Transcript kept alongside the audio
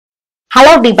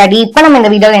Hello everybody, இப்ப நம்ம இந்த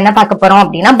வீடியோல என்ன பார்க்க போறோம்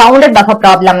அப்படின்னா bounded buffer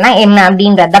problemனா என்ன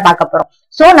அப்படின்றத பார்க்க போறோம்.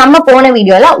 So நம்ம போன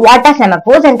வீடியோல what are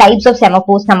semaphores and types of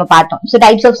semaphores நம்ம பார்த்தோம். So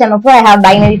types of semaphore I have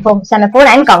binary semaphore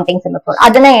and counting semaphore.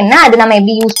 அதுனா என்ன, அது நம்ம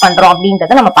எப்படி யூஸ் பண்றோம்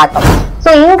அப்படின்றத நம்ம பார்த்தோம்.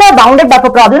 So இங்க bounded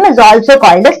buffer problem is also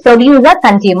called as producer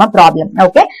consumer problem.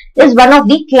 Okay, is one of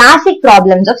the classic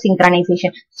problems of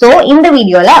synchronization. So இந்த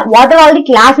வீடியோல what are all the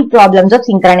classic problems of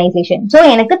synchronization? So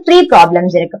எனக்கு 3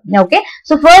 problems இருக்கு. Okay,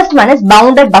 so first one is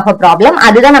bounded buffer problem.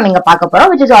 அதுதான் நம்ம இங்க பார்க்க போறோம்,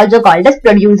 which is also called as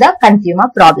producer consumer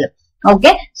problem.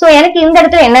 Okay, so எனக்கு இந்த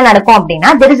இடத்துல என்ன நடக்கும் அப்படின்னா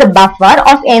there is a buffer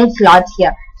of n slots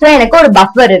here. So எனக்கு ஒரு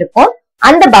buffer இருக்கும்,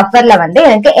 அந்த பஃபர்ல வந்து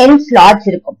எனக்கு n slots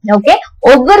இருக்கும். ஓகே,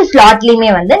 ஒவ்வொரு ஸ்லாட்லயுமே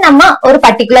வந்து நம்ம ஒரு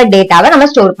பர்டிகுலர் டேட்டாவை நம்ம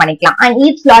ஸ்டோர் பண்ணிக்கலாம். and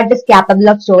each slot is capable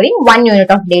of storing 1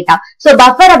 unit of data. so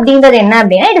buffer அப்படின்றது என்ன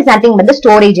அப்படின்னா it is nothing but the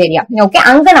storage area. Okay,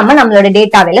 அங்க நம்ம நம்மளோட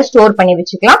டேட்டாவை ஸ்டோர் பண்ணி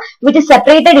வச்சுக்கலாம், which is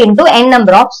separated into n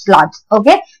number of slots.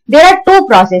 Okay, there are two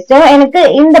processes. so எனக்கு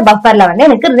இந்த பஃபர்ல வந்து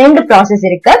எனக்கு ரெண்டு ப்ராசஸ்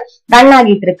இருக்கு, ரன்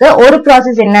ஆகிட்டு இருக்கு. ஒரு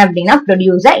ப்ராசஸ் என்ன அப்படின்னா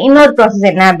ப்ரொடியூசர், இன்னொரு ப்ராசஸ்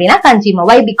என்ன அப்படின்னா consumer.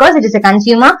 why? because it is a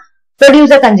consumer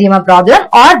producer consumer problem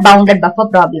or bounded buffer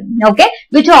problem. Okay,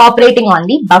 which are operating on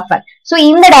the buffer. so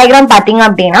இந்த diagram பாத்தீங்க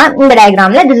அப்படின்னா இந்த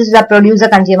diagramல this is a producer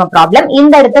consumer problem.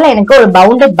 இந்த இடத்துல எனக்கு ஒரு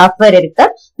bounded buffer இருக்கு.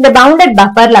 இந்த bounded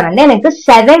bufferல வந்து எனக்கு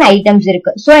 7 items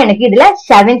இருக்கு. so எனக்கு இதுல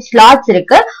 7 slots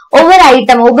இருக்கு. ஒவ்வொரு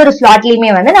ஐட்டம் ஒவ்வொரு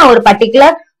ஸ்லாட்லயுமே வந்து நான் ஒரு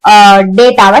பர்டிகுலர்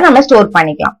டேட்டாவை நம்ம ஸ்டோர்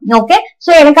பண்ணிக்கலாம். ஓகே,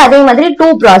 சோ எனக்கு அதே மாதிரி 2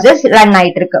 ப்ராசஸ் ரன்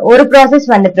ஆயிட்டு இருக்கு. ஒரு ப்ராசஸ்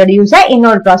வந்து ப்ரொடியூசர்,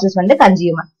 இன்னொரு ப்ராசஸ் வந்து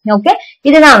கன்சியூமர். ஓகே,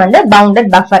 இதுதான் வந்து பவுண்டட்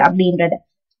பஃபர் அப்படின்றது.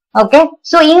 ஓகே,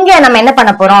 சோ இங்க நம்ம என்ன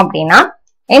பண்ண போறோம் அப்படின்னா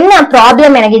என்ன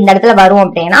ப்ராப்ளம் எனக்கு இந்த இடத்துல வரும்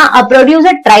அப்படின்னா a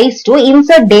producer tries to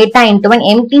insert data into an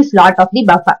empty slot of the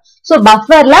buffer. So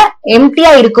பஃபர்ல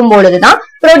எம்டியா இருக்கும் பொழுதுதான்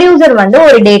ப்ரொடியூசர் வந்து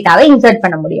ஒரு டேட்டாவை இன்சர்ட்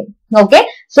பண்ண முடியும். ஓகே,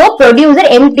 சோ ப்ரொடியூசர்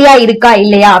எம்டியா இருக்கா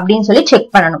இல்லையா அப்படின்னு சொல்லி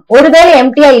செக் பண்ணணும். ஒருவேளை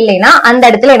எம்டியா இல்லைன்னா அந்த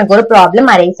இடத்துல எனக்கு ஒரு ப்ராப்ளம்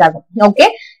அரைஸ் ஆகும். Okay,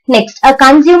 next a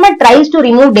consumer tries to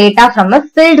remove data from a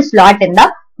filled slot in the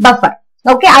buffer.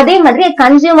 Okay, அதே மாதிரி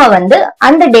கன்சியூமர் வந்து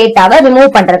அந்த டேட்டாவை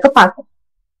ரிமூவ் பண்றதுக்கு பார்க்கும்.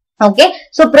 ஓகே,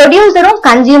 சோ ப்ரொடியூசரும்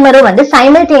கன்சியூமரும் வந்து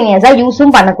சைமல்டேனியஸா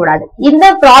யூஸும் பண்ணக்கூடாது. இந்த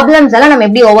ப்ராப்ளம்ஸ் எல்லாம் நம்ம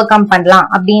எப்படி ஓவர் கம் பண்ணலாம்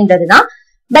அப்படின்றதுதான்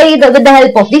with the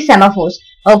help of the semaphores.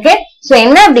 Okay, so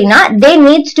என்ன அப்படின்னா there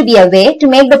needs to be a way to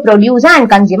make the producer and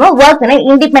consumer work in an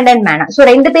independent manner. so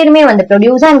ரெண்டு பேருமே வந்து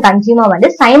producer and consumer வந்து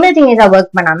simultaneously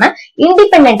work பண்ணாம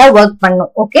இண்டிபெண்டன்ட்டா work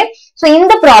பண்ணும். Okay, so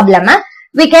இந்த ப்ராப்ளம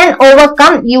we can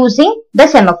overcome using the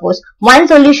semaphores. One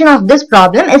solution of this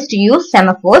problem is to use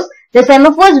semaphores. The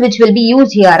semaphores which will be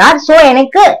used here are, so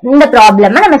எனக்கு இந்த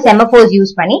ப்ராப்ளம நம்ம semaphores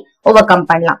use பண்ணி overcome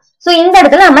பண்ணலாம். so இந்த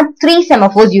இடத்துல நம்ம 3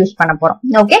 semaphores யூஸ் பண்ண போறோம்.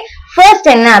 ஓகே, ஃபர்ஸ்ட்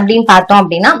என்ன அப்படின்னு பார்த்தோம்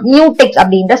அப்படின்னா mutex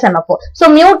அப்படின்ற semaphore. so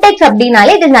mutex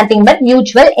அப்படினாலே it is nothing but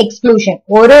mutual exclusion.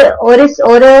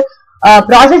 ஒரு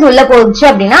ப்ராசஸ் உள்ள போச்சு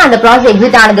அப்படின்னா அந்த ப்ராசஸ்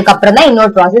எக்ஸிட் ஆனதுக்கு அப்புறம் தான்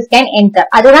இன்னொரு ப்ராசஸ் கேன் என்டர்.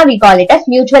 அதுதான் we call it as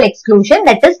mutual exclusion.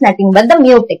 that is nothing but the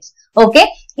mutex. Okay,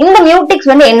 இந்த mutex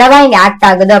வந்து என்னவா இங்க ஆக்ட்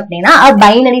ஆகுது அப்படின்னா a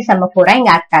binary semaphore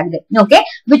இங்க ஆக்ட் ஆகுது. Okay,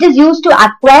 which is used to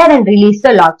acquire and release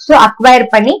the lock. so acquire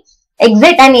பண்ணி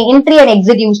exit and entry and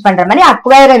exit use பண்ற மாதிரி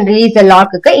acquire and release the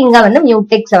lockக்கு இங்க வந்து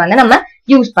mutex வந்து நம்ம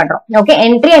யூஸ் பண்றோம். ஓகே,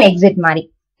 entry and exit மாதிரி.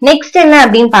 நெக்ஸ்ட் என்ன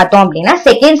அப்படின்னு பார்த்தோம் அப்படின்னா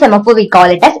second semaphore we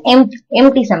call it as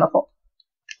empty semaphore.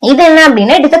 இது என்ன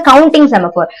அப்படின்னா it is a counting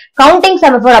semaphore. counting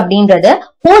semaphore அப்படின்றது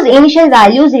whose initial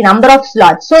value is the number of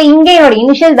slots. so இங்க என்னோட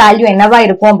இனிஷியல் வேல்யூ என்னவா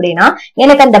இருக்கும் அப்படின்னா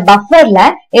எனக்கு அந்த பஃபர்ல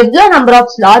எவ்வளவு நம்பர்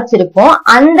ஆஃப் ஸ்லாட்ஸ் இருக்கும்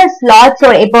அந்த ஸ்லாட்ஸ்.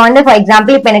 இப்போ வந்து ஃபார்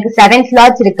எக்ஸாம்பிள் இப்ப எனக்கு 7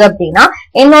 ஸ்லாட்ஸ் இருக்கு அப்படின்னா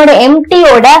என்னோட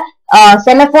எம்டியோட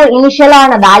semaphore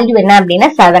இனிஷியலான வேல்யூ என்ன அப்படின்னா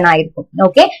 7 ஆயிருக்கும்.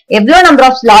 ஓகே, எவ்வளவு நம்பர்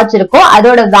ஆஃப் ஸ்லாட்ஸ் இருக்கோ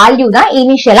அதோட வேல்யூ தான்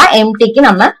இனிஷியலா எம்டிக்கு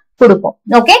நம்ம கொடுப்போம்.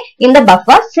 ஓகே, இந்த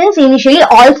buffer since initially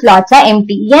all slots R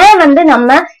empty. ஏன் வந்து நம்ம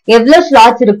எவ்வளவு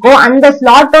ஸ்லாட்ஸ் இருக்கோ அந்த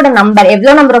ஸ்லாட்டோட நம்பர்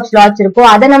எவ்வளவு நம்பர் ஆஃப் ஸ்லாட்ஸ் இருக்கோ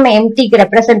அதை நம்ம எம்டிக்கு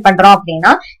ரெப்ரசென்ட் பண்றோம்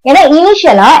அப்படின்னா ஏன்னா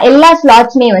இனிஷியலா எல்லா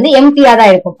ஸ்லாட்ஸ்மே வந்து எம்டியா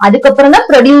தான் இருக்கும். அதுக்கப்புறம் தான்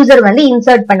ப்ரொடியூசர் வந்து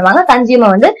இன்சர்ட் பண்ணுவாங்க,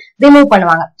 கன்சியூமர் வந்து ரிமூவ்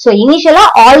பண்ணுவாங்க. சோ இனிஷியலா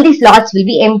all the slots will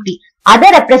be empty. அதை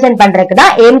ரெப்ரசென்ட் பண்றதுக்கு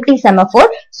தான் எம்டி semaphore.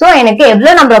 சோ எனக்கு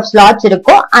எவ்வளவு நம்பர் ஆஃப் ஸ்லாட்ஸ்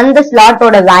இருக்கோ அந்த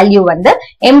ஸ்லாட்டோட வேல்யூ வந்து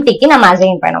எம்டிக்கு நம்ம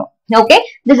அசைன் பண்ணுவோம். Okay,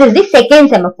 this is the second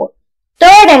semaphore.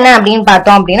 third என்ன அப்படின்னு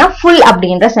பார்த்தோம் அப்படின்னா full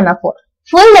அப்படின்ற semaphore.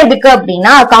 full எதுக்கு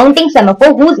அப்படின்னா counting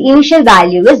semaphore whose initial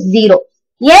value is 0.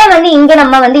 ஏன் வந்து இங்க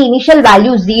நம்ம வந்து இனிஷியல்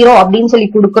வேல்யூ 0 அப்படின்னு சொல்லி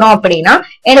கொடுக்கிறோம் அப்படின்னா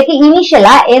எனக்கு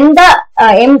இனிஷியலா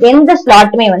எந்த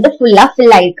ஸ்லாட்டுமே வந்து ஃபுல்லா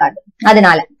ஃபில் ஆயிருக்காது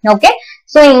அதனால. ஓகே,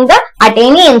 so இங்க at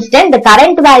any instant the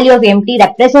current value of empty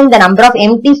represents the number of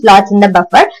empty slots in the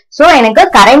buffer. so எனக்கு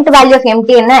current value of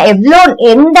empty என்ன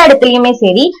எந்த இடத்துலயுமே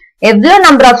சரி எவ்வளவு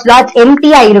நம்பர் ஆஃப் ஸ்லாட்ஸ்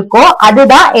எம்டியா இருக்கோ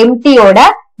அதுதான் எம்டியோட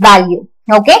வேல்யூ.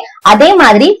 ஓகே, அதே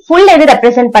மாதிரி ஃபுல் எது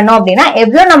ரெப்ரசென்ட் பண்ணோம் அப்படின்னா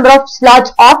எவ்வளவு நம்பர் ஆஃப்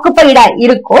ஸ்லாட்ஸ் ஆக்குபைடா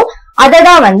இருக்கோ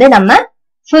அததான் வந்து நம்ம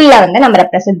ஃபுல்ல வந்து நம்ம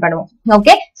ரெப்ரசென்ட் பண்ணுவோம்.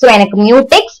 ஓகே, சோ எனக்கு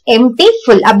மியூடெக்ஸ், எம்டி,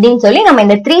 ஃபுல் அப்படின்னு சொல்லி நம்ம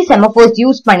இந்த 3 செமபோர்ஸ்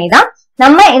யூஸ் பண்ணி தான்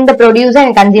நம்ம இந்த ப்ரொடியூசர்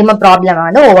அண்ட் கன்சியூமர் ப்ராப்ளம்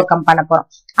வந்து ஓவர் கம் பண்ண போறோம்.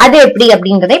 அது எப்படி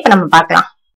அப்படிங்கறத இப்ப நம்ம பார்க்கலாம்.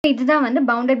 இதுதான் வந்து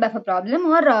bounded buffer problem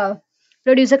R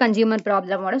producer consumer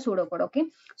ப்ராப்ளமோட pseudo code. Okay,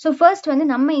 so first வந்து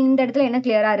நம்ம இந்த இடத்துல என்ன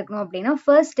கிளியரா இருக்கணும் அப்படின்னா,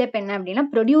 ஃபர்ஸ்ட் ஸ்டெப் என்ன அப்படின்னா,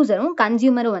 ப்ரொடியூசரும்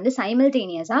கன்சியூமரும் வந்து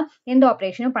சைமல்டேனியஸா எந்த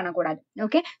ஆப்ரேஷனும் பண்ணக்கூடாது.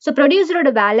 ஓகே, ஸோ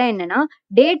ப்ரொடியூசரோட வேலை என்னன்னா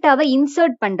டேட்டாவை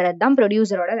இன்சர்ட் பண்றது தான்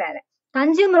ப்ரொடியூசரோட வேலை.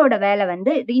 கன்சியூமரோட வேலை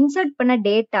வந்து இன்சர்ட் பண்ண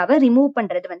டேட்டாவை ரிமூவ்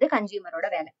பண்றது வந்து கன்சியூமரோட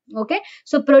வேலை. ஓகே,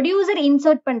 ஸோ ப்ரொடியூசர்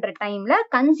இன்சர்ட் பண்ற டைம்ல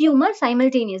கன்சியூமர்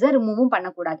சைமல்டேனியஸா ரிமூவும்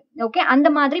பண்ணக்கூடாது. ஓகே, அந்த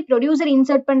மாதிரி ப்ரொடியூசர்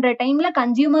இன்சர்ட் பண்ற டைம்ல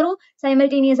கன்சியூமரும்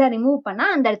சைமல்டேனியஸா ரிமூவ் பண்ணா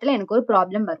அந்த இடத்துல எனக்கு ஒரு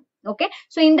ப்ராப்ளம் வரும். Okay,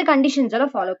 so in the conditions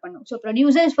எல்லாம் follow பண்ணும். So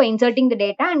producer is for inserting the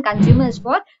data and consumer is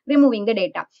for removing the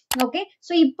data. Okay,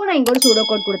 so இப்போ நான் இங்க ஒரு pseudo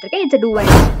code கொடுத்திருக்கேன். It's a do and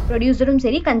die. Producerம்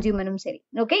சரி கன்சியூமரும் சரி.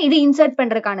 Okay, இது insert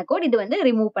பண்றதுக்கான கோட், இது வந்து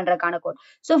remove பண்றதுக்கான கோட்.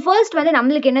 So first வந்து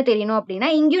நம்மளுக்கு என்ன தெரியணும் அப்படின்னா,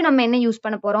 இங்கேயும் நம்ம என்ன யூஸ்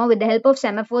பண்ண போறோம், with the help of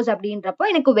semaphores அப்படின்றப்போ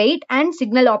எனக்கு wait and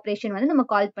signal operation வந்து நம்ம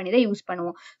கால் பண்ணி தான் யூஸ்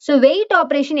பண்ணுவோம். So wait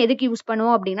operation எதுக்கு யூஸ்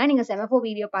பண்ணுவோம் அப்படின்னா, நீங்க semaphore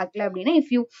வீடியோ பார்க்கல அப்படின்னா, if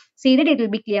you see that it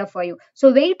will be clear for you.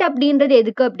 So wait அப்படின்றது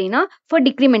எதுக்கு அப்படின்னா for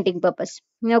decrementing purpose.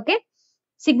 Okay,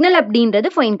 signal அப்படின்றது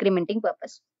for incrementing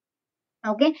purpose.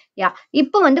 Okay, yeah,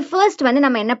 இப்போ வந்து first வந்து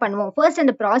நம்ம என்ன பண்ணுவோம், first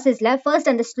அந்த ப்ராசஸ்ல first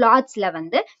அந்த ஸ்லாட்ஸ்ல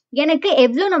வந்து எனக்கு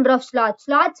எவ்வளவு நம்பர் ஆஃப்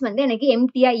ஸ்லாட்ஸ் வந்து எனக்கு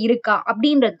எம்டியா இருக்கா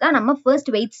அப்படின்றது தான் நம்ம first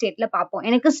wait stateல பார்ப்போம்.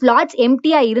 எனக்கு ஸ்லாட்ஸ்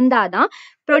எம்டியா இருந்தாதான்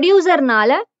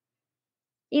ப்ரொடியூசர்னால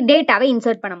டேட்டாவை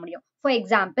இன்சர்ட் பண்ண முடியும். ஃபார்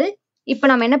எக்ஸாம்பிள் இப்போ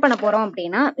நம்ம என்ன பண்ண போறோம்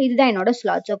அப்படின்னா, இதுதான் என்னோட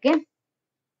ஸ்லாட்ஸ். ஓகே,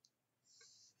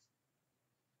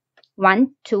 1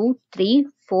 2 3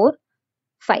 4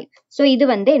 5. so இது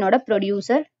வந்து என்னோட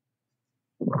ப்ரொடியூசர்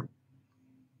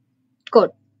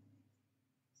கோட்.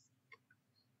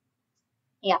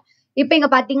 யா, இப்போ இங்க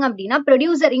பாத்தீங்க அப்படின்னா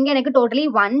ப்ரொடியூசர் இங்க எனக்கு டோட்டலி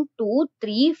 1 2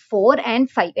 3 4 and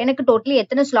 5 எனக்கு டோட்டலி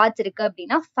எத்தனை ஸ்லாட்ஸ் இருக்கு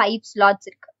அப்படின்னா 5 ஸ்லாட்ஸ்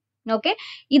இருக்கு. ஓகே,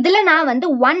 இதுல நான் வந்து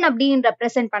 1 அப்படின்னு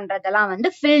ரெப்ரசென்ட் பண்றதெல்லாம்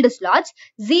வந்து ஃபில்டு ஸ்லாட்ஸ்,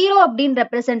 0 அப்படின்னு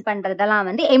ரெப்ரசென்ட் பண்றதெல்லாம்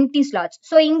வந்து எம்டி ஸ்லாட்ஸ்.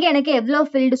 சோ இங்க எனக்கு எவ்வளவு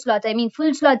ஃபில்டு ஸ்லாட்ஸ், ஐ மீன்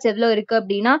ஃபுல் ஸ்லாட்ஸ் எவ்வளவு இருக்கு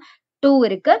அப்படின்னா 2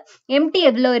 இருக்கு. எம்டி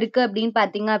எவ்வளவு இருக்கு அப்படின்னு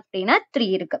பாத்தீங்க அப்படின்னா 3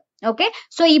 இருக்கு. ஓகே,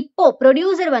 சோ இப்போ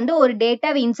ப்ரொடியூசர் வந்து ஒரு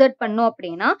டேட்டாவை இன்சர்ட் பண்ணும்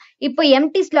அப்படின்னா இப்போ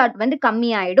எம்டி ஸ்லாட் வந்து கம்மி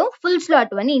ஆயிடும், ஃபுல்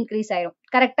ஸ்லாட் வந்து இன்க்ரீஸ் ஆயிடும்.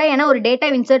 கரெக்டா, ஏன்னா ஒரு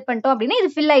டேட்டாவை இன்சர்ட் பண்ணிட்டோம் அப்படின்னா இது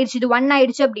ஃபில் ஆயிடுச்சு, இது 1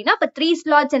 ஆயிடுச்சு அப்படின்னா அப்ப 3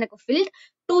 ஸ்லாட்ஸ் எனக்கு ஃபில்ட்,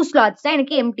 2 ஸ்லாட்ஸ் தான்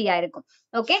எனக்கு எம்டியா இருக்கும்.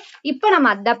 ஓகே, இப்போ நம்ம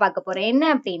அதான் பார்க்க போறோம். என்ன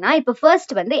அப்படின்னா இப்போ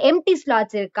ஃபர்ஸ்ட் வந்து எம்டி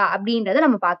ஸ்லாட்ஸ் இருக்கா அப்படின்றத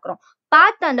நம்ம பாக்குறோம்.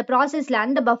 பார்த்து அந்த ப்ராசஸ்ல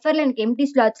அந்த பஃபர்ல எனக்கு எம்டி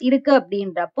ஸ்லாட்ஸ் இருக்கு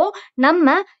அப்படின்றப்போ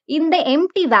நம்ம இந்த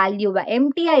எம்டி வேல்யூவை,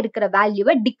 எம்டியா இருக்கிற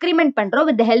வேல்யூவை டிக்ரிமெண்ட் பண்றோம்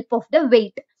with help of the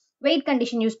weight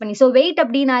condition use பண்ணி. சோ வெயிட்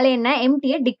அப்படின்னாலே என்ன,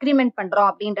 எம்டியை டிக்ரிமெண்ட் பண்றோம்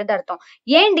அப்படின்றது அர்த்தம்.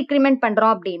 ஏன் டிக்ரிமெண்ட்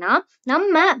பண்றோம் அப்படின்னா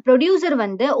நம்ம ப்ரொடியூசர்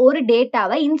வந்து ஒரு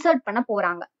டேட்டாவை இன்சர்ட் பண்ண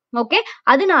போறாங்க. ஓகே,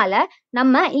 அதனால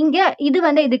நம்ம இங்க இது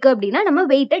வந்து எதுக்கு அப்படின்னா நம்ம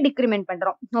வெயிட்டை டிக்ரிமெண்ட்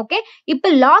பண்றோம். ஓகே, இப்ப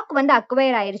லாக் வந்து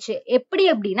அக்வயர் ஆயிருச்சு. எப்படி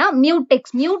அப்படின்னா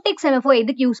மியூடெக்ஸ் செமஃபோர்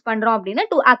எதுக்கு யூஸ் பண்றோம் அப்படின்னா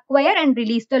to acquire and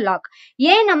release the lock.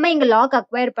 ஏன் நம்ம இங்க லாக்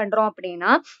அக்வயர் பண்றோம்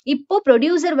அப்படின்னா இப்போ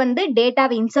ப்ரொடியூசர் வந்து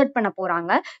டேட்டாவை இன்சர்ட் பண்ண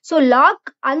போறாங்க. சோ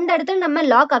லாக் அந்த இடத்துல நம்ம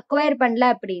லாக் அக்வயர்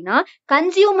பண்ணல அப்படின்னா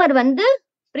கன்சியூமர் வந்து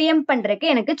ப்ரீஎம்ப்ட் பண்றதுக்கு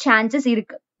எனக்கு சான்சஸ்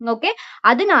இருக்கு. ஓகே,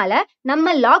 அதனால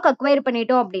நம்ம லாக் அக்வயர்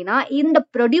பண்ணிட்டோம் அப்படின்னா இந்த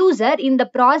ப்ரொடியூசர் இந்த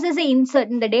ப்ராசஸை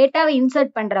இந்த டேட்டாவை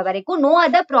இன்சர்ட் பண்ற வரைக்கும் no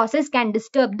other process can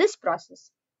disturb this process.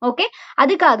 Okay,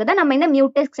 அதுக்காக தான் நம்ம இந்த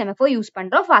மியூடெக்ஸ் செமஃபோர் யூஸ்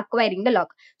பண்றோம் for acquiring the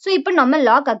lock. So இப்போ நம்ம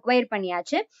லாக் அக்வயர்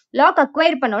பண்ணியாச்சு. லாக்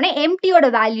அக்வயர் பண்ணோடனே எம்டியோட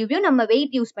வேல்யூவையும் நம்ம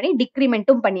வெயிட் யூஸ் பண்ணி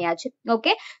டிக்ரிமெண்ட்டும் பண்ணியாச்சு.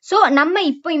 ஓகே, சோ நம்ம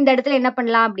இப்போ இந்த இடத்துல என்ன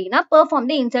பண்ணலாம் அப்படின்னா perform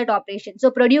the insert operation. So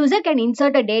producer can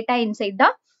insert a data inside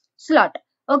the slot.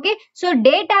 Okay, so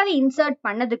டேட்டாவை இன்சர்ட்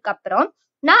பண்ணதுக்கு அப்புறம்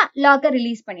நான் லாக்கை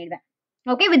ரிலீஸ் பண்ணிடுவேன்.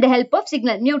 Okay, with help of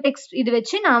signal mutex இது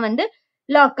வச்சு நான் வந்து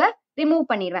லாக்கை ரிமூவ்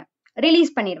பண்ணிடுவேன்,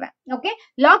 ரிலீஸ் பண்ணிடுவேன். ஓகே,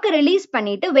 லாக்கை ரிலீஸ்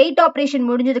பண்ணிட்டு வெயிட் ஆபரேஷன்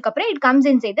முடிஞ்சதுக்கு அப்புறம் it comes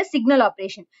inside the signal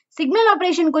operation. Signal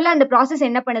ஆபரேஷனுக்குள்ள அந்த ப்ராசஸ்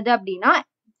என்ன பண்ணுது அப்படின்னா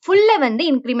ஃபுல்ல வந்து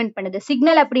இன்க்ரிமெண்ட் பண்ணுது.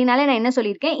 சிக்னல் அப்படின்னாலே நான் என்ன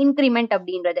சொல்லியிருக்கேன், இன்க்ரிமெண்ட்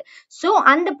அப்படின்றது. சோ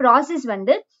அந்த ப்ராசஸ்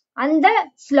வந்து அந்த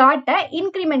ஸ்லாட்டை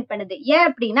இன்க்ரிமெண்ட் பண்ணுது. ஏன்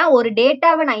அப்படின்னா ஒரு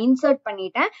டேட்டாவை நான் இன்சர்ட்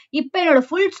பண்ணிட்டேன், இப்போ என்னோட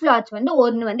ஃபுல் ஸ்லாட்ஸ் வந்து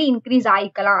ஒன்னு வந்து இன்க்ரீஸ்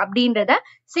ஆயிக்கலாம் அப்படின்றத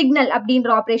சிக்னல்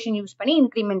அப்படின்ற ஆபரேஷன் யூஸ் பண்ணி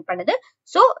இன்க்ரிமெண்ட் பண்ணுது.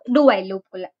 So to while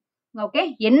லூப்குள்ள. ஓகே,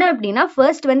 என்ன அப்படின்னா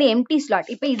ஃபர்ஸ்ட் வந்து எம்டி ஸ்லாட்.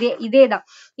 இப்போ இதே தான்.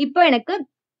 இப்போ எனக்கு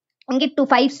இங்க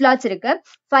 5 ஸ்லாட்ஸ் இருக்கு.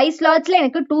 5 ஸ்லாட்ஸ்ல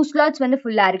எனக்கு 2 ஸ்லாட்ஸ் வந்து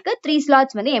ஃபுல்லா இருக்கு, 3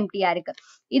 ஸ்லாட்ஸ் வந்து எம்டியா இருக்கு.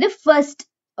 இது ஃபர்ஸ்ட்.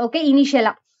 ஓகே,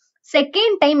 இனிஷியலா.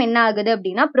 செகண்ட் டைம் என்ன ஆகுது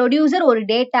அப்படின்னா ப்ரொடியூசர் ஒரு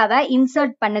டேட்டாவை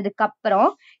இன்சர்ட் பண்ணதுக்கு அப்புறம்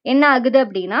என்ன ஆகுது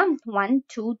அப்படின்னா 1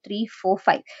 2 3 4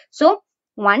 5. சோ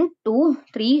 1 2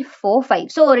 3 4 5.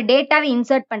 ஸோ ஒரு டேட்டாவை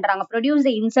இன்சர்ட் பண்றாங்க.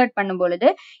 ப்ரொடியூசர் இன்சர்ட் பண்ணும் பொழுது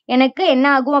எனக்கு என்ன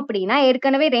ஆகும் அப்படின்னா,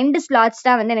 ஏற்கனவே 2 ஸ்லாட்ஸ்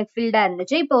தான் வந்து எனக்கு ஃபில்டா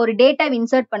இருந்துச்சு. இப்போ ஒரு டேட்டாவை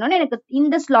இன்சர்ட் பண்ணோன்னு எனக்கு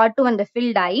இந்த ஸ்லாட்டும் வந்து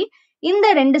ஃபில்ட் ஆகி இந்த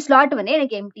 2 ஸ்லாட் வந்து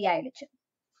எனக்கு எம்டி ஆயிடுச்சு.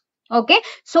 ஓகே,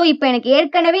 சோ இப்போ எனக்கு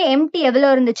ஏற்கனவே எம்டி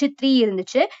எவ்வளவு இருந்துச்சு, 3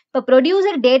 இருந்துச்சு. இப்போ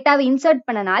ப்ரொடியூசர் டேட்டாவை இன்சர்ட்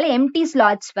பண்ணனால எம்டி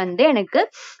ஸ்லாட்ஸ் வந்து எனக்கு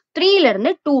 3ல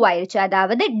இருந்து 2 ஆயிடுச்சு.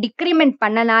 அதாவது டிக்ரிமெண்ட்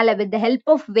பண்ணனால வித் ஹெல்ப்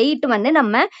ஆஃப் வெயிட் வந்து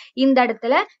நம்ம இந்த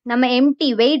இடத்துல நம்ம எம்டி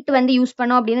வெயிட் வந்து யூஸ்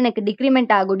பண்ணோம் அப்படின்னு எனக்கு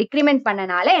டிக்ரிமெண்ட் ஆகும். டிக்ரிமெண்ட்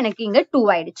பண்ணனால எனக்கு இங்க 2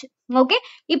 ஆயிடுச்சு. ஓகே,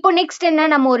 இப்போ நெக்ஸ்ட் என்ன,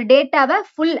 நம்ம ஒரு டேட்டாவை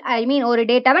ஒரு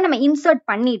டேட்டாவை நம்ம இன்சர்ட்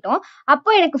பண்ணிட்டோம். அப்போ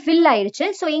எனக்கு ஃபில் ஆயிடுச்சு.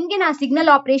 ஸோ இங்க நான்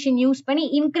சிக்னல் ஆப்ரேஷன் யூஸ் பண்ணி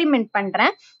இன்க்ரிமெண்ட்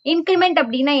பண்றேன். இன்க்ரிமெண்ட்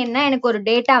அப்படின்னா என்ன, எனக்கு ஒரு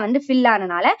டேட்டா வந்து ஃபில்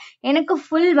ஆனனால எனக்கு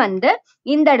ஃபுல் வந்து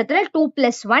இந்த இடத்துல 2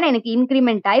 + 1 எனக்கு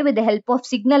இன்க்ரிமெண்ட் ஆகி with help of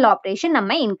signal operation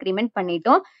நம்ம இன்க்ரிமெண்ட்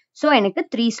பண்ணிட்டோம். ஸோ எனக்கு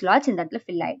 3 ஸ்லாட்ஸ் இந்த இடத்துல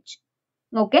ஃபில் ஆயிடுச்சு.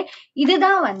 ஓகே,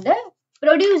 இதுதான் வந்து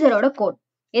ப்ரொடியூசரோட கோட்.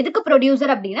 எதுக்கு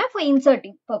ப்ரொடியூசர் அப்படின்னா for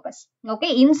inserting purpose. Okay,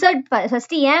 insert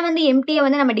first ஏன் வந்து எம்டியை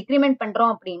வந்து நம்ம டிக்ரிமெண்ட்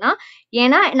பண்றோம் அப்படின்னா,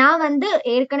 ஏன்னா நான் வந்து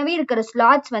ஏற்கனவே இருக்கிற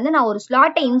ஸ்லாட்ஸ் வந்து நான் ஒரு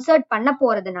ஸ்லாட்டை இன்சர்ட் பண்ண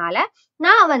போறதுனால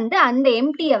நான் வந்து அந்த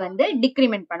எம்டியை வந்து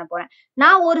டிக்ரிமெண்ட் பண்ண போறேன்.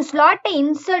 நான் ஒரு ஸ்லாட்டை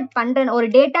இன்சர்ட் பண்றேன், ஒரு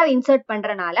டேட்டாவை இன்சர்ட்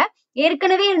பண்றதுனால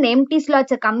ஏற்கனவே இந்த எம்டி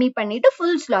ஸ்லாட்ஸை கம்மி பண்ணிட்டு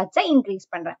ஃபுல் ஸ்லாட்ஸை இன்க்ரீஸ்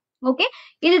பண்றேன். ஓகே,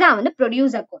 இதுதான் வந்து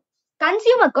ப்ரொடியூசர் கோட்.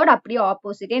 கன்சியூமர் கோட் அப்படியே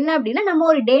ஆப்போசிட். என்ன அப்படின்னா, நம்ம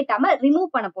ஒரு டேட்டாவை ரிமூவ்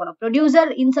பண்ண போறோம். ப்ரொடியூசர்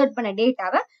இன்சர்ட் பண்ண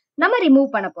டேட்டாவை நம்ம ரிமூவ்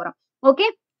பண்ண போறோம். ஓகே,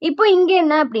 இப்போ இங்க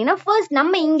என்ன அப்படின்னா, ஃபர்ஸ்ட்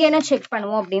நம்ம இங்க என்ன செக்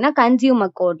பண்ணுவோம் அப்படின்னா,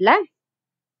 கன்சியூமர் கோட்ல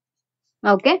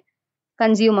ஓகே,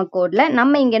 கன்சியூமர் கோட்ல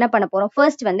நம்ம இங்க என்ன பண்ண போறோம்,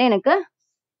 ஃபர்ஸ்ட் வந்து எனக்கு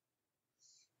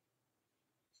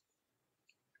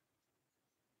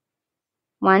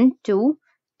 1 2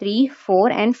 3 4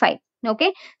 and 5. ஓகே,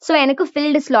 சோ எனக்கு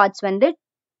ஃபில்டு ஸ்லாட்ஸ் வந்து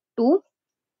 2.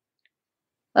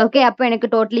 ஓகே, அப்போ எனக்கு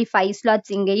டோட்டலி 5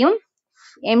 ஸ்லாட்ஸ் இங்கேயும்,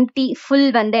 எம்டி ஃபுல்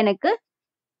வந்து எனக்கு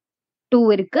 2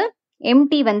 இருக்கு,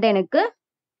 எம்டி வந்து எனக்கு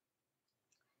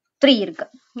 3 இருக்கு.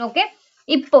 ஓகே,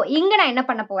 இப்போ இங்க நான் என்ன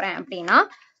பண்ண போறேன் அப்படின்னா,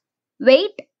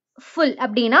 வெயிட் ஃபுல்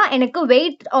அப்படின்னா எனக்கு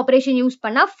வெயிட் ஆபரேஷன் யூஸ்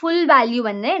பண்ணா ஃபுல் வேல்யூ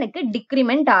வந்து எனக்கு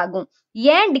டிக்ரிமெண்ட் ஆகும்.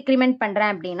 ஏன் டிக்ரிமெண்ட்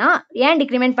பண்றேன் அப்படின்னா, ஏன்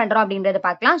டிக்ரிமெண்ட் பண்றோம் அப்படின்றத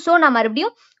பார்க்கலாம். சோ நான்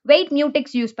மறுபடியும் வெயிட்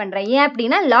மியூடெக்ஸ் யூஸ் பண்றேன். ஏன்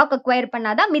அப்படின்னா, லாக் அக்வயர்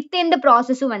பண்ணாதான் மித்த எந்த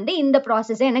ப்ராசஸும் வந்து இந்த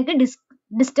ப்ராசஸை எனக்கு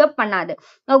டிஸ்டர்ப் பண்ணாது.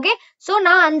 ஓகே, சோ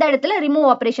நான் அந்த இடத்துல ரிமூவ்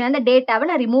ஆபரேஷன், அந்த டேட்டாவை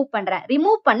நான் ரிமூவ் பண்றேன்.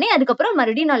 ரிமூவ் பண்ணி அதுக்கப்புறம்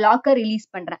மறுபடியும் நான் லாக்கை ரிலீஸ்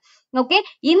பண்றேன். ஓகே,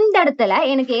 இந்த இடத்துல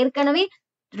எனக்கு ஏற்கனவே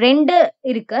 2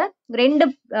 இருக்கு, 2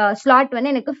 ஸ்லாட்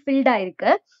வந்து எனக்கு ஃபில்டா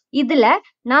இருக்கு. இதுல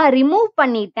நான் ரிமூவ்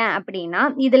பண்ணிட்டேன் அப்படின்னா,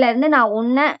 இதுல இருந்து நான்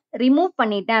 1 ரிமூவ்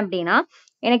பண்ணிட்டேன் அப்படின்னா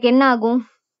எனக்கு என்ன ஆகும்,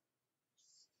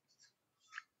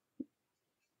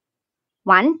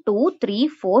 1 2 3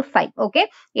 4 5. ஓகே,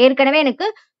 ஏற்கனவே எனக்கு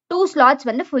 2 ஸ்லாட்ஸ்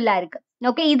வந்து ஃபுல்லா இருக்கு.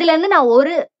 ஓகே, இதுல இருந்து நான்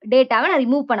ஒரு டேட்டாவை நான்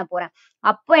ரிமூவ் பண்ண போறேன்.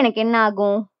 அப்போ எனக்கு என்ன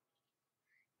ஆகும்,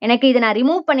 எனக்கு இதை நான்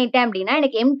ரிமூவ் பண்ணிட்டேன் அப்படின்னா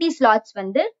எனக்கு எம்டி ஸ்லாட்ஸ்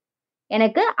வந்து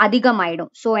எனக்கு அதிகமாயிடும்.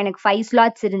 ஸோ எனக்கு 5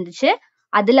 ஸ்லாட்ஸ் இருந்துச்சு,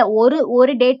 அதுல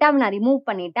ஒரு டேட்டாவை நான் ரிமூவ்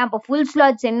பண்ணிட்டேன். அப்போ ஃபுல்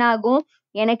ஸ்லாட்ஸ் என்ன ஆகும்,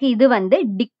 எனக்கு இது வந்து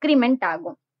டிக்ரிமெண்ட்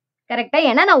ஆகும். கரெக்டா,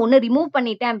 ஏன்னா நான் 1 ரிமூவ்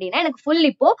பண்ணிட்டேன் அப்படின்னா எனக்கு ஃபுல்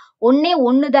இப்போ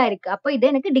 1 தான் இருக்கு. அப்போ இது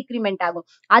எனக்கு டிக்ரிமெண்ட் ஆகும்.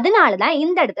 அதனாலதான்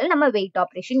இந்த இடத்துல நம்ம வெயிட்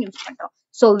ஆபரேஷன் யூஸ் பண்றோம்.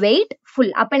 சோ வெயிட்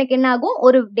ஃபுல், அப்ப எனக்கு என்ன ஆகும்,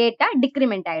 ஒரு டேட்டா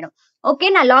டிக்ரிமெண்ட் ஆயிடும். ஓகே,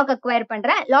 நான் லாக் அக்வயர்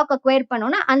பண்றேன். லாக் அக்வயர்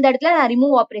பண்ணோம்னா அந்த இடத்துல நான்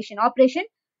ரிமூவ் ஆபரேஷன்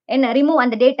என்ன, ரிமூவ்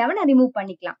அந்த டேட்டாவை நான் ரிமூவ்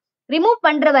பண்ணிக்கலாம். ரிமூவ்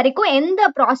பண்ற வரைக்கும் எந்த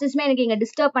ப்ராசஸுமே எனக்கு இங்க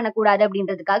டிஸ்டர்ப் பண்ணக்கூடாது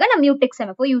அப்படின்றதுக்காக நான் மியூடெக்ஸ்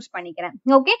செமஃபோ யூஸ் பண்ணிக்கிறேன்.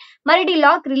 ஓகே, மறுபடியும்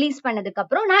லாக் ரிலீஸ் பண்ணதுக்கு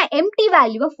அப்புறம் நான் எம்டி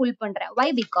வேல்யூவை ஃபுல் பண்றேன். வை,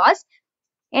 பிகாஸ்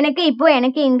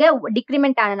எனக்கு இங்க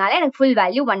டிக்ரிமெண்ட் ஆனனால எனக்கு ஃபுல்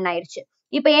வேல்யூ 1 ஆயிருச்சு.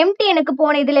 இப்போ எம்டி எனக்கு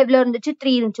போன இதுல எவ்வளவு இருந்துச்சு,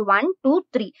 3 இருந்துச்சு. 1 2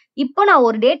 3. இப்போ நான்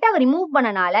ஒரு டேட்டாவை ரிமூவ்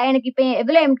பண்ணனால எனக்கு இப்போ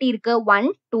எவ்வளவு எம்டி இருக்கு, 1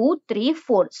 2 3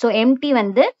 4. ஸோ எம்டி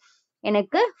வந்து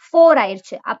எனக்கு 4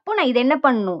 ஆயிருச்சு. அப்போ நான் இது என்ன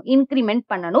பண்ணணும், இன்க்ரிமெண்ட்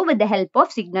பண்ணணும் with help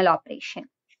of signal operation.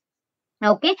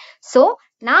 Okay, so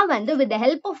நான் வந்து with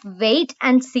help of weight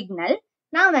and signal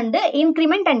நான் வந்து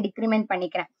இன்க்ரிமெண்ட் அண்ட் டிக்ரிமெண்ட்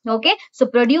பண்ணிக்கிறேன். ஓகே, சோ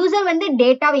ப்ரொடியூசர் வந்து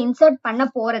டேட்டாவை இன்சர்ட் பண்ண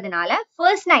போறதுனால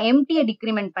ஃபர்ஸ்ட் நான் எம்டியை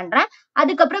டிக்ரிமெண்ட் பண்றேன்.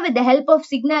 அதுக்கப்புறம் வித் ஹெல்ப் ஆஃப்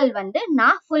சிக்னல் வந்து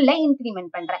நான் ஃபுல்லா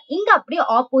இன்க்ரிமெண்ட் பண்றேன். இங்க அப்படியே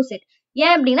ஆப்போசிட்.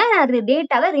 ஏன் அப்படின்னா, நான்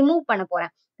டேட்டாவை ரிமூவ் பண்ண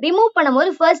போறேன். ரிமூவ்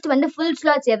பண்ணும்போது ஃபர்ஸ்ட் வந்து ஃபுல்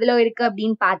ஸ்லாட்ஸ் எவ்வளவு இருக்கு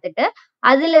அப்படின்னு பார்த்துட்டு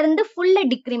அதுல இருந்து ஃபுல்லா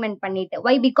டிக்ரிமெண்ட் பண்ணிட்டு,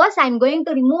 வை, because I am going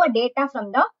to remove a data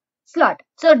from the slot.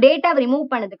 So டேட்டாவை ரிமூவ்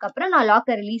பண்ணதுக்கு அப்புறம் நான்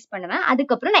லாக்கை ரிலீஸ் பண்ணுவேன்.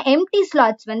 அதுக்கப்புறம் நான் எம்டி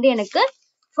ஸ்லாட்ஸ் வந்து எனக்கு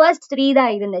ஃபர்ஸ்ட் 3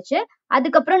 தான் இருந்துச்சு,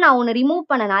 அதுக்கப்புறம் நான் 1 ரிமூவ்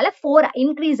பண்ணனால 4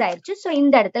 இன்க்ரீஸ் ஆயிடுச்சு. ஸோ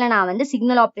இந்த இடத்துல நான் வந்து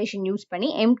சிக்னல் ஆப்ரேஷன் யூஸ் பண்ணி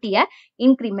எம்டியை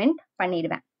இன்க்ரிமெண்ட்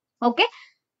பண்ணிடுவேன். ஓகே,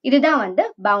 இதுதான் வந்து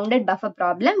bounded buffer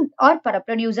problem R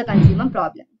producer consumer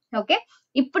problem. Okay,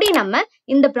 இப்படி நம்ம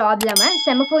இந்த ப்ராப்ளமை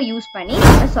செமஃபோ யூஸ் பண்ணி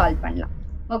நம்ம சால்வ் பண்ணலாம்.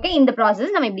 ஓகே, இந்த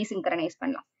ப்ராசஸ் நம்ம இப்படி சிங்க்ரனைஸ்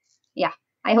பண்ணலாம். யா,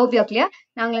 ஐ ஹோப் யூ கிளியர்.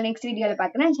 நான் உங்களை நெக்ஸ்ட் வீடியோல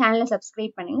பார்க்குறேன். சேனலை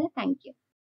சப்ஸ்கிரைப் பண்ணுங்க. தேங்க்யூ.